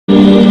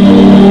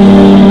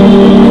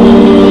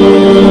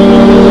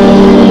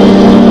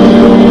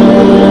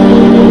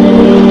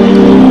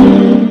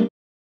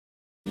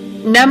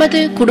நமது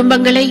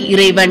குடும்பங்களை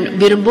இறைவன்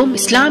விரும்பும்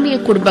இஸ்லாமிய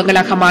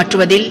குடும்பங்களாக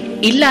மாற்றுவதில்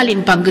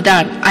இல்லாலின்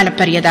பங்குதான்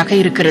அளப்பரியதாக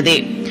இருக்கிறது.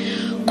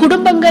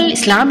 குடும்பங்கள்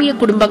இஸ்லாமிய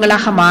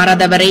குடும்பங்களாக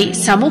மாறாதவரை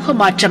சமூக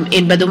மாற்றம்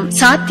என்பதும்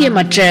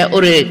சாத்தியமற்ற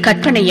ஒரு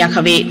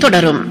கற்பனையாகவே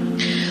தொடரும்.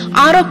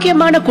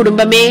 ஆரோக்கியமான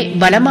குடும்பமே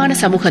பலமான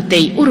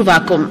சமூகத்தை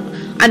உருவாக்கும்.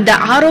 அந்த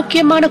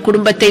ஆரோக்கியமான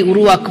குடும்பத்தை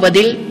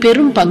உருவாக்குவதில்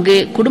பெரும் பங்கு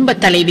குடும்ப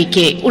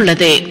தலைவிக்கே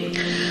உள்ளது.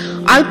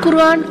 அல்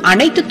குர்ஆன்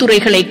அனைத்து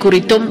துறைகளை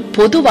குறித்தும்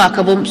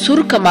பொதுவாகவும்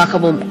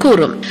சுருக்கமாகவும்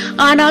கூறும்.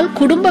 ஆனால்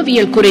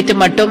குடும்பவியல் குறித்து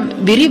மட்டும்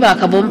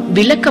விரிவாகவும்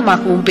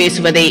விளக்கமாகவும்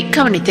பேசுவதை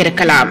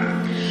கவனித்திருக்கலாம்.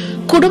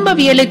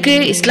 குடும்பவியலுக்கு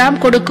இஸ்லாம்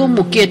கொடுக்கும்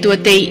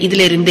முக்கியத்துவத்தை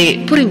இதிலிருந்து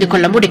புரிந்து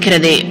கொள்ள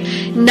முடிகிறது.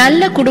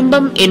 நல்ல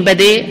குடும்பம்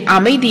என்பது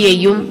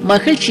அமைதியையும்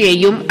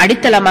மகிழ்ச்சியையும்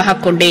அடித்தளமாக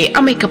கொண்டே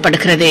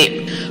அமைக்கப்படுகிறது.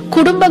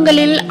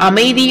 குடும்பங்களில்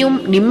அமைதியும்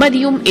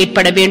நிம்மதியும்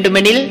ஏற்பட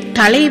வேண்டுமெனில்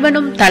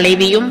தலைவனும்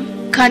தலைவியும்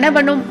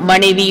கணவனும்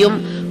மனைவியும்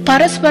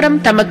பரஸ்பரம்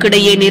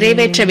தமக்கிடையே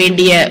நிறைவேற்ற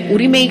வேண்டிய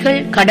உரிமைகள்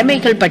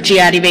கடமைகள்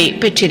பற்றிய அறிவை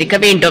பெற்றிருக்க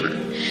வேண்டும்.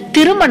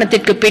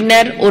 திருமணத்திற்கு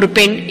பின்னர் ஒரு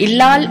பெண்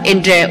இல்லால்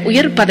என்ற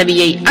உயர்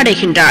பதவியை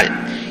அடைகின்றாள்.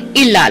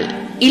 இல்லால்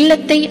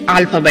இல்லத்தை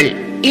ஆள்பவள்,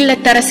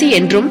 இல்லத்தரசி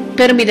என்றும்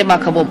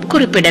பெருமிதமாகவும்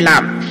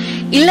குறிப்பிடலாம்.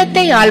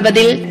 இல்லத்தை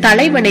ஆள்வதில்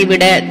தலைவனை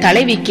விட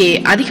தலைவிக்கே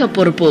அதிக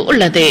பொறுப்பு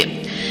உள்ளது.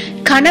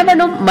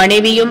 கணவனும்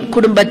மனைவியும்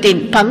குடும்பத்தின்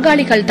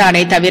பங்காளிகள்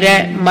தானே தவிர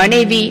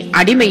மனைவி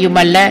அடிமையும்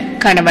அல்ல,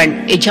 கணவன்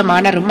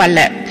எஜமானரும் அல்ல.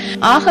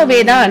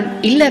 ஆகவேதான்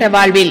இல்லற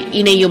வாழ்வில்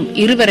இணையும்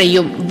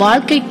இருவரையும்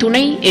வாழ்க்கை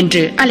துணை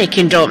என்று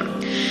அழைக்கின்றோம்.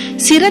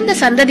 சிறந்த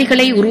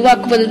சந்ததிகளை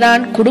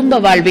உருவாக்குவதுதான் குடும்ப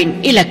வாழ்வின்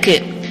இலக்கு.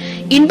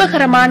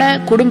 இன்பகரமான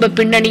குடும்ப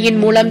பின்னணியின்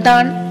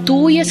மூலம்தான்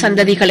தூய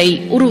சந்ததிகளை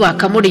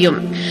உருவாக்க முடியும்.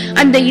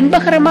 அந்த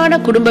இன்பகரமான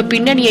குடும்ப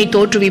பின்னணியை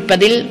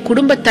தோற்றுவிப்பதில்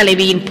குடும்ப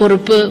தலைவியின்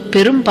பொறுப்பு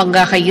பெரும்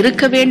பங்காக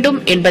இருக்க வேண்டும்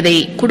என்பதை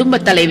குடும்ப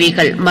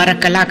தலைவிகள்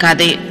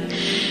மறக்கலாகாது.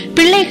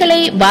 பிள்ளைகளை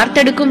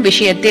வார்த்தெடுக்கும்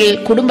விஷயத்தில்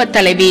குடும்ப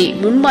தலைவி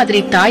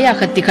முன்மாதிரி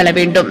தாயாக திகழ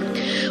வேண்டும்.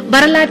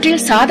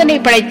 வரலாற்றில் சாதனை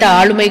படைத்த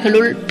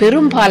ஆளுமைகளுள்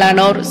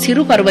பெரும்பாலானோர்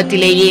சிறு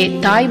பருவத்திலேயே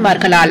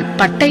தாய்மார்களால்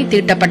பட்டை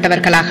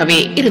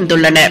தீட்டப்பட்டவர்களாகவே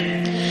இருந்துள்ளனர்.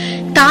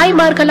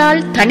 தாய்மார்களால்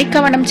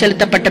தனிக்கவனம்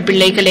செலுத்தப்பட்ட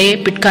பிள்ளைகளே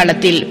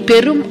பிற்காலத்தில்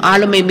பெரும்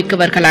ஆளுமை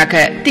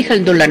மிக்கவர்களாக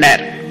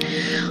திகழ்ந்துள்ளனர்.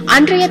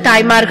 அன்றைய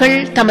தாய்மார்கள்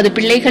தமது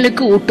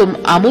பிள்ளைகளுக்கு ஊட்டும்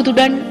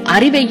அமுதுடன்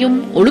அறிவையும்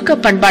ஒழுக்க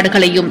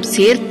பண்பாடுகளையும்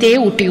சேர்த்தே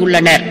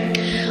ஊட்டியுள்ளனர்.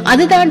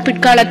 அதுதான்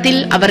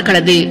பிற்காலத்தில்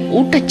அவர்களது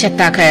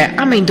ஊட்டச்சத்தாக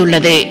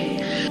அமைந்துள்ளது.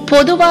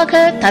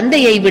 பொதுவாக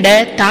தந்தையை விட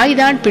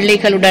தாய்தான்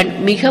பிள்ளைகளுடன்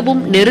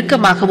மிகவும்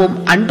நெருக்கமாகவும்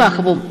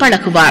அன்பாகவும்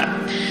பழகுவார்.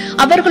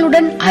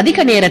 அவர்களுடன்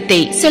அதிக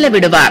நேரத்தை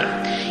செலவிடுவார்.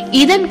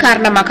 இதன்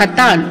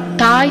காரணமாகத்தான்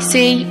தாய்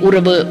சேய்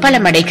உறவு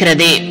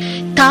பலமடைகிறது.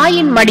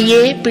 தாயின்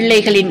மடியே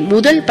பிள்ளைகளின்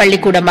முதல்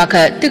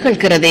பள்ளிக்கூடமாக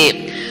திகழ்கிறது.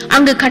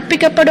 அங்கு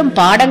கற்பிக்கப்படும்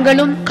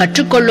பாடங்களும்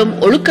கற்றுக்கொள்ளும்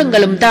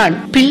ஒழுக்கங்களும் தான்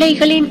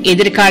பிள்ளைகளின்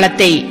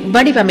எதிர்காலத்தை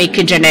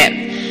வடிவமைக்கின்றன,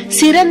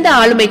 சிறந்த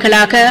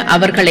ஆளுமைகளாக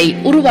அவர்களை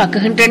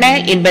உருவாக்குகின்றன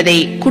என்பதை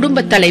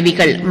குடும்ப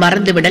தலைவிகள்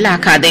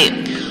மறந்துவிடலாகாது.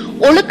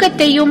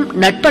 ஒழுக்கத்தையும்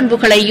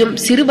நட்பண்புகளையும்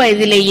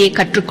சிறுவயதிலேயே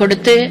கற்றுக்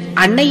கொடுத்து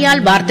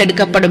அன்னையால்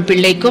வார்த்தெடுக்கப்படும்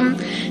பிள்ளைக்கும்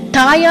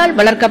தாயால்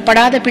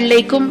வளர்க்கப்படாத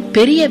பிள்ளைக்கும்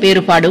பெரிய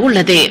வேறுபாடு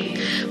உள்ளது.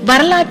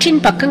 வரலாற்றின்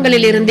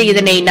பக்கங்களிலிருந்து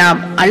இதனை நாம்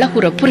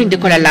அழகுற புரிந்து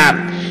கொள்ளலாம்.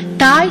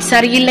 தாய்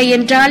சரியில்லை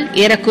என்றால்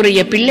ஏறக்குறைய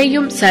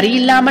பிள்ளையும்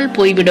சரியில்லாமல்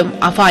போய்விடும்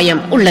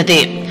அபாயம் உள்ளது.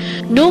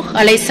 நூஹ்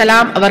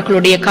அலைஹிஸ்ஸலாம்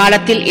அவர்களுடைய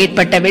காலத்தில்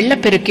ஏற்பட்ட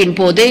வெள்ளப்பெருக்கின்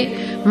போது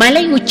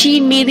மலை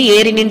உச்சியின் மீது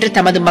ஏறி நின்று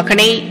தமது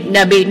மகனை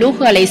நபி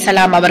நூஹ்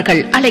அலைஹிஸ்ஸலாம்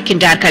அவர்கள்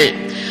அழைக்கின்றார்கள்.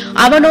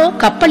 அவனோ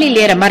கப்பலில்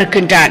ஏற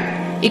மறுக்கின்றான்.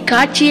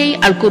 இக்காட்சியை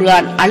அல்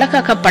குர்ஆன்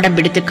அழகாக படம்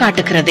பிடித்து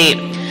காட்டுகிறது.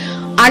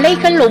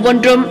 அலைகள்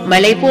ஒவ்வொன்றும்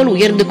மலை போல்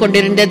உயர்ந்து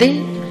கொண்டிருந்தது.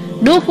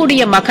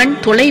 நூஹுடைய மகன்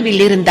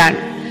தொலைவில் இருந்தான்.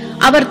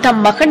 அவர்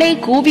தம் மகனை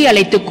கூவி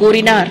அழைத்து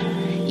கூறினார்,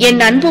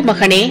 என் அன்பு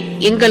மகனே,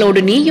 எங்களோடு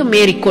நீயும்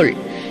ஏறிக்கொள்,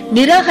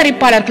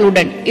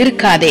 நிராகரிப்பாளர்களுடன்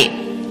இருக்காதே.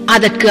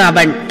 அதற்கு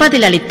அவன்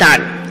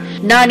பதிலளித்தான்,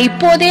 நான்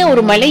இப்போதே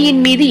ஒரு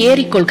மலையின் மீது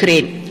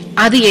ஏறிக்கொள்கிறேன்,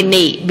 அது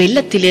என்னை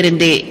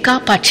வெள்ளத்திலிருந்து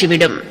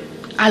காப்பாற்றிவிடும்.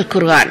 அல்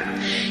குர்ஆன்.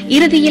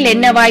 இறுதியில்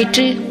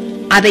என்னவாயிற்று?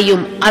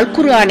 அதையும் அல்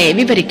குர்ஆனே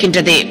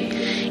விவரிக்கின்றது.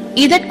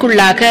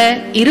 இதற்குள்ளாக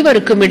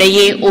இருவருக்கும்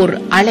இடையே ஓர்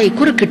அலை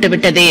குறுக்கிட்டு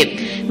விட்டது.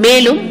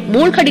 மேலும்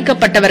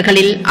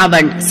மூழ்கடிக்கப்பட்டவர்களில்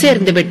அவன்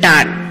சேர்ந்து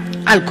விட்டான்.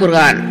 அல்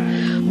குர்ஆன்.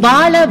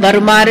 வாழ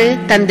வருமாறு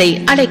தந்தை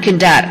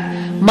அழைக்கின்றார்.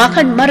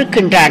 மகன்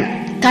மறுக்கின்றான்.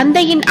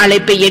 தந்தையின்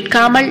அழைப்பை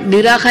ஏற்காமல்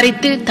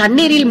நிராகரித்து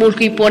தண்ணீரில்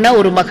மூழ்கி போன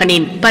ஒரு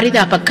மகனின்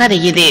பரிதாப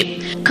கதை இது.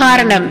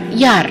 காரணம்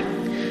யார்?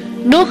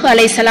 நூஹ்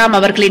அலைஹிஸ்ஸலாம்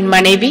அவர்களின்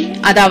மனைவி,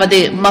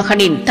 அதாவது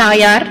மகனின்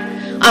தாயார்.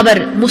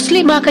 அவர்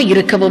முஸ்லிமாக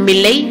இருக்கவும்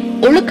இல்லை,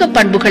 ஒழுக்க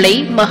பண்புகளை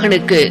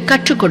மகனுக்கு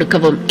கற்றுக்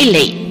கொடுக்கவும்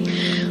இல்லை.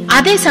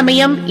 அதே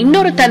சமயம்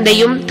இன்னொரு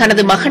தந்தையும்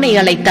தனது மகனை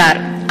அழைத்தார்.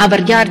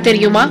 அவர் யார்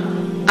தெரியுமா?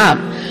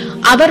 ஆம்,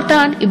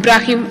 அவர்தான்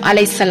இப்ராஹிம்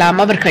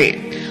அலைஹிஸ்ஸலாம் அவர்கள்.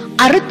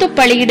 அறுத்து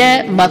பலியிட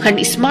மகன்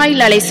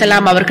இஸ்மாயில்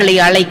அலைஹிஸ்ஸலாம் அவர்களை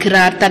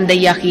அழைக்கிறார்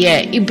தந்தையாகிய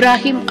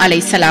இப்ராஹிம்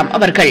அலைஹிஸ்ஸலாம்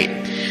அவர்கள்.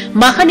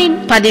 மகனின்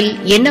பதில்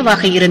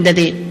என்னவாக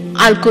இருந்தது?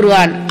 அல்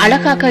குர்ஆன்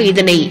அழகாக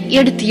இதனை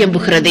எடுத்து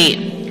எம்புகிறது.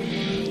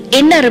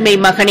 என் அருமை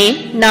மகனே,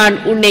 நான்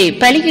உன்னை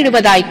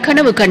பலியிடுவதாய்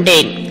கனவு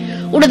கண்டேன்.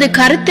 உனது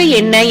கருத்து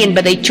என்ன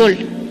என்பதை சொல்.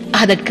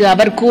 அதற்கு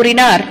அவர்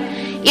கூறினார்,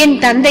 என்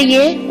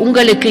தந்தையே,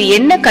 உங்களுக்கு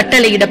என்ன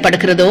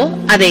கட்டளையிடப்படுகிறதோ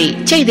அதை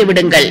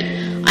செய்துவிடுங்கள்.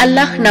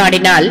 அல்லாஹ்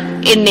நாடினால்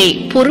என்னை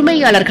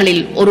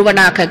பொறுமையாளர்களில்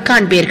ஒருவனாக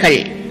காண்பீர்கள்.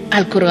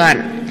 அல்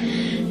குர்ஆன்.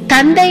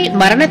 தந்தை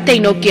மரணத்தை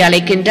நோக்கி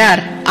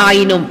அழைக்கின்றார்.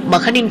 ஆயினும்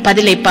மகனின்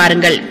பதிலை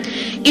பாருங்கள்.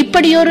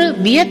 இப்படியொரு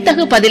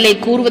வியத்தகு பதிலை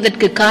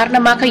கூறுவதற்கு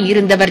காரணமாக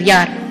இருந்தவர்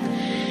யார்?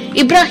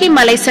 இப்ராஹிம்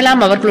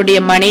அலைஹிஸ்ஸலாம்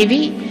அவர்களுடைய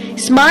மனைவி,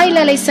 இஸ்மாயில்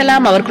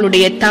அலைஹிஸ்ஸலாம்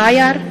அவர்களுடைய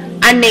தாயார்,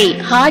 அன்னை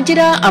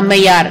ஹாஜிரா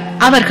அம்மையார்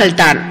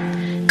அவர்கள்தான்.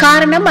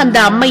 காரணம், அந்த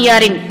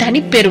அம்மையாரின்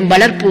தனிப்பெரும்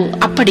வளர்ப்பு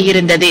அப்படி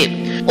இருந்தது.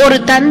 ஒரு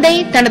தந்தை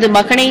தனது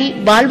மகனை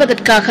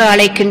வாழ்வதற்காக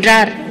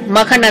அழைக்கின்றார்.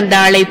 மகன் அந்த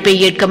அழைப்பை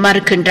ஏற்க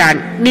மறுக்கின்றான்,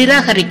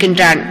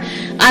 நிராகரிக்கின்றான்.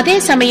 அதே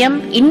சமயம்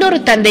இன்னொரு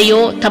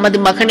தந்தையோ தமது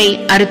மகனை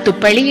அறுத்து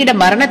பலியிட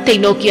மரணத்தை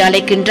நோக்கி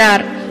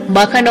அழைக்கின்றார்.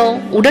 மகனோ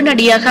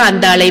உடனடியாக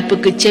அந்த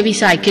அழைப்புக்கு செவி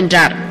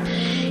சாய்க்கின்றார்.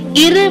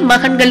 இரு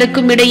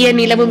மகன்களுக்கும் இடையே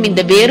நிலவும்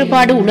இந்த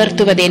வேறுபாடு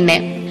உணர்த்துவது என்ன?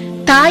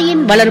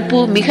 தாயின் வளர்ப்பு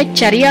மிகச்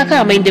சரியாக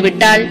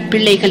அமைந்துவிட்டால்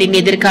பிள்ளைகளின்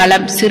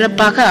எதிர்காலம்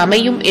சிறப்பாக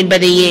அமையும்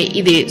என்பதையே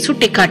இது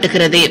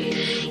சுட்டிக்காட்டுகிறது.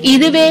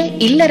 இதுவே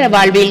இல்லற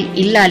வாழ்வில்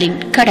இல்லாளின்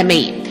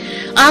கடமை.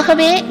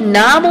 ஆகவே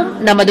நாமும்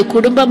நமது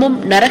குடும்பமும்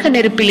நரக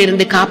நெருப்பில்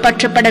இருந்து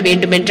காப்பாற்றப்பட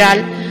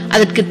வேண்டுமென்றால்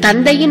அதற்கு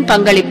தந்தையின்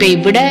பங்களிப்பை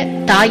விட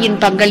தாயின்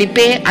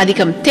பங்களிப்பே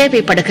அதிகம்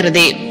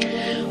தேவைப்படுகிறது.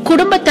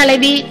 குடும்ப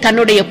தலைவி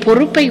தன்னுடைய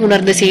பொறுப்பை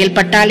உணர்ந்து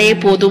செயல்பட்டாலே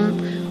போதும்,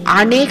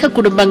 அநேக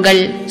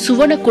குடும்பங்கள்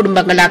சுவன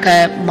குடும்பங்களாக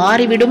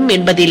மாறிவிடும்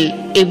என்பதில்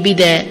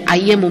எவ்வித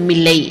ஐயமும்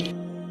இல்லை.